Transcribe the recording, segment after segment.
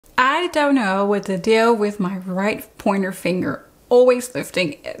I don't know what the deal with my right pointer finger always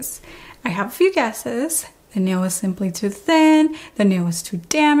lifting is. I have a few guesses. The nail is simply too thin, the nail is too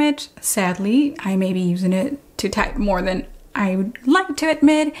damaged. Sadly, I may be using it to type more than I would like to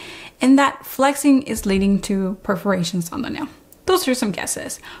admit, and that flexing is leading to perforations on the nail. Those are some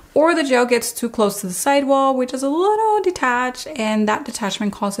guesses. Or the gel gets too close to the sidewall, which is a little detached, and that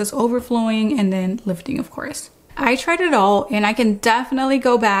detachment causes overflowing and then lifting, of course. I tried it all, and I can definitely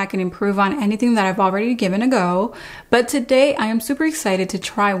go back and improve on anything that I've already given a go. But today I am super excited to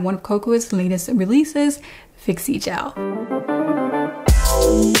try one of Kokoist's latest releases, Fixee Gel.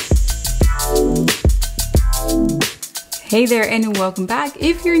 Hey there and welcome back.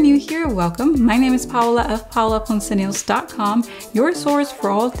 If you're new here, welcome. My name is Paola of PaolaPonceNails.com, your source for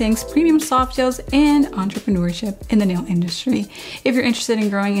all things premium soft gels and entrepreneurship in the nail industry. If you're interested in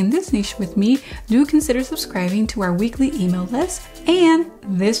growing in this niche with me, do consider subscribing to our weekly email list and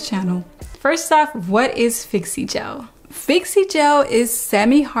this channel. First off, what is Fixee Gel? Fixee Gel is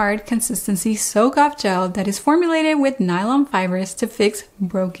semi-hard consistency soak-off gel that is formulated with nylon fibers to fix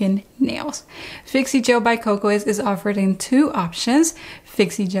broken nails. Fixee Gel by Kokoist is offered in two options,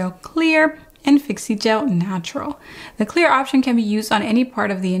 Fixee Gel Clear and Fixee Gel Natural. The clear option can be used on any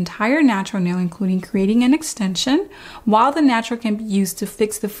part of the entire natural nail, including creating an extension, while the natural can be used to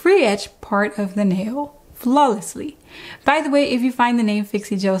fix the free edge part of the nail flawlessly. By the way, if you find the name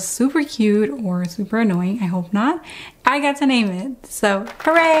Fixee Gel super cute or super annoying, I hope not, I got to name it, so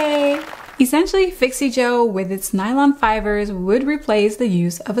hooray! Essentially, Fixee Gel with its nylon fibers would replace the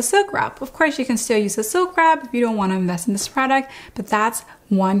use of a silk wrap. Of course, you can still use a silk wrap if you don't want to invest in this product, but that's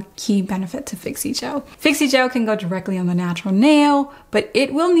one key benefit to Fixee Gel. Fixee Gel can go directly on the natural nail, but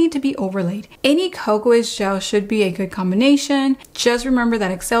it will need to be overlaid. Any Kokoist gel should be a good combination. Just remember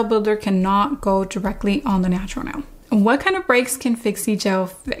that Excel Builder cannot go directly on the natural nail. What kind of breaks can Fixee Gel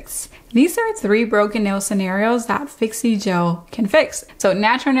fix? These are 3 broken nail scenarios that Fixee Gel can fix. So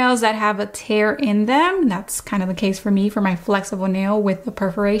natural nails that have a tear in them, that's kind of the case for me for my flexible nail with the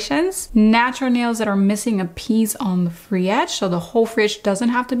perforations. Natural nails that are missing a piece on the free edge, so the whole free edge doesn't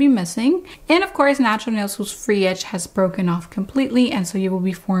have to be missing. And of course, natural nails whose free edge has broken off completely, and so you will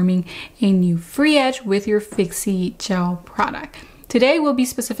be forming a new free edge with your Fixee Gel product. Today, we'll be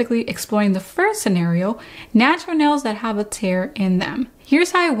specifically exploring the first scenario, natural nails that have a tear in them.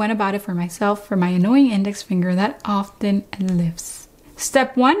 Here's how I went about it for myself for my annoying index finger that often lifts.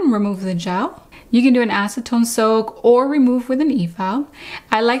 Step 1, remove the gel. You can do an acetone soak or remove with an Efile.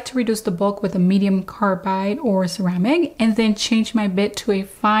 I like to reduce the bulk with a medium carbide or ceramic and then change my bit to a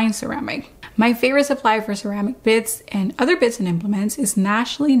fine ceramic. My favorite supplier for ceramic bits and other bits and implements is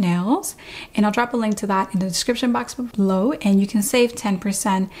Nashlynails, and I'll drop a link to that in the description box below, and you can save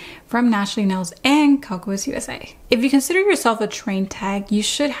 10% from Nashlynails and Kokoist USA. If you consider yourself a trained tech, you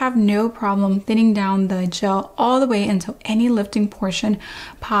should have no problem thinning down the gel all the way until any lifting portion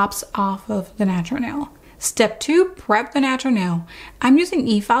pops off of the natural nail. Step 2, prep the natural nail. I'm using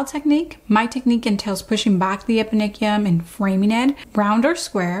Efile technique. My technique entails pushing back the eponychium and framing it, round or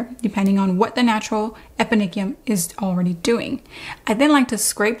square, depending on what the natural eponychium is already doing. I then like to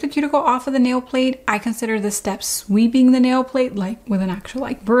scrape the cuticle off of the nail plate. I consider this step sweeping the nail plate, like with an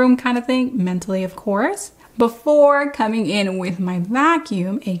actual broom kind of thing, mentally of course, before coming in with my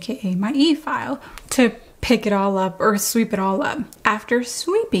vacuum, aka my Efile, to pick it all up or sweep it all up. After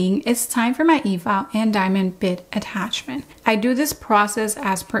sweeping, it's time for my Efile and diamond bit attachment. I do this process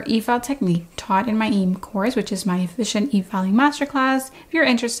as per Efile technique taught in my EAM course, which is my efficient e-filing masterclass. If you're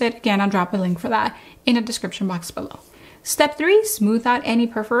interested, again, I'll drop a link for that in the description box below. Step 3, smooth out any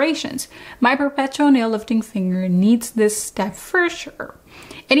perforations. My perpetual nail lifting finger needs this step for sure.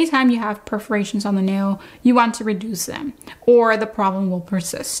 Anytime you have perforations on the nail, you want to reduce them or the problem will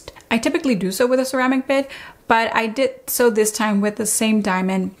persist. I typically do so with a ceramic bit, but I did so this time with the same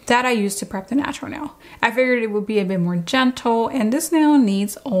diamond that I used to prep the natural nail. I figured it would be a bit more gentle, and this nail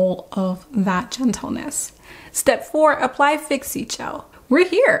needs all of that gentleness. Step 4, apply Fixee Gel. We're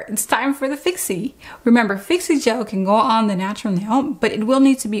here, it's time for the Fixee. Remember, Fixee Gel can go on the natural nail, but it will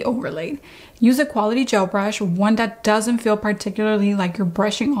need to be overlaid. Use a quality gel brush, one that doesn't feel particularly like you're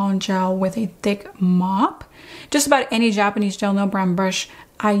brushing on gel with a thick mop. Just about any Japanese gel nail brand brush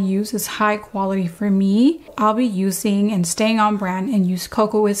I use is high quality for me. I'll be using and staying on brand and use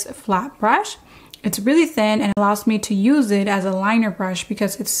Kokoist flat brush. It's really thin and allows me to use it as a liner brush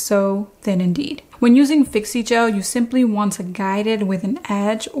because it's so thin indeed. When using Fixee Gel, you simply want to guide it with an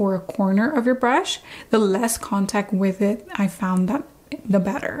edge or a corner of your brush. The less contact with it, I found that the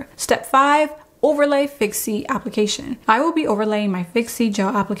better. Step 5, overlay Fixee application. I will be overlaying my Fixee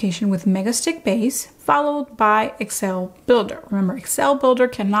Gel application with Mega Stick Base, followed by Efile Builder. Remember, Efile Builder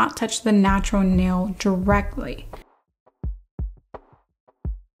cannot touch the natural nail directly.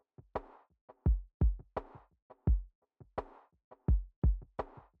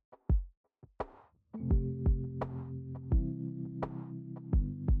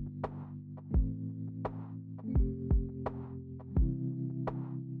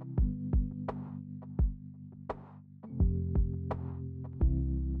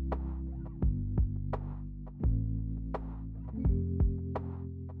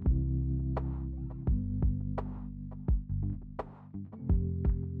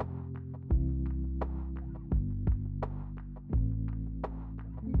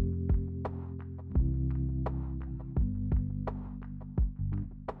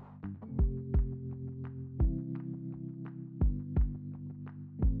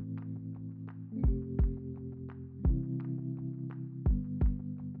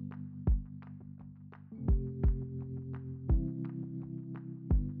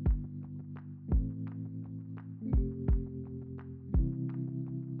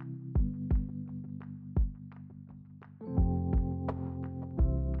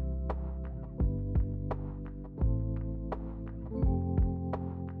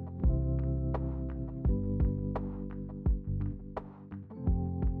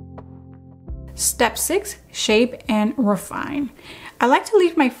 Step 6, shape and refine. I like to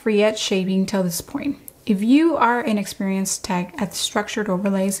leave my free edge shaping till this point. If you are an experienced tech at structured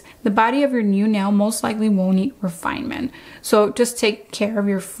overlays, the body of your new nail most likely won't need refinement. So just take care of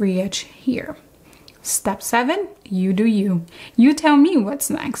your free edge here. Step 7, you do you. You tell me what's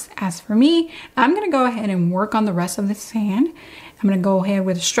next. As for me, I'm gonna go ahead and work on the rest of this hand. I'm gonna go ahead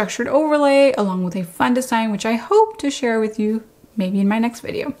with a structured overlay along with a fun design, which I hope to share with you maybe in my next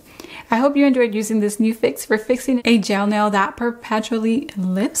video. I hope you enjoyed using this new fix for fixing a gel nail that perpetually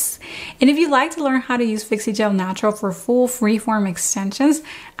lifts. And if you'd like to learn how to use Fixee Gel Natural for full freeform extensions,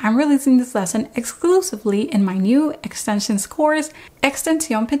 I'm releasing this lesson exclusively in my new extensions course,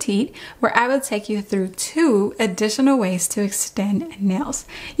 Extension Petite, where I will take you through 2 additional ways to extend nails.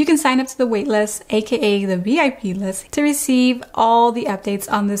 You can sign up to the waitlist, aka the VIP list, to receive all the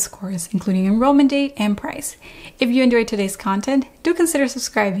updates on this course, including enrollment date and price. If you enjoyed today's content, do consider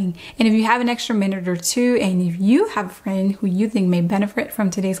subscribing. And if you have an extra minute or 2, and if you have a friend who you think may benefit from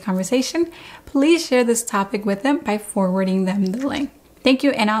today's conversation, please share this topic with them by forwarding them the link. Thank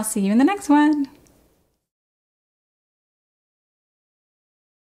you, and I'll see you in the next one.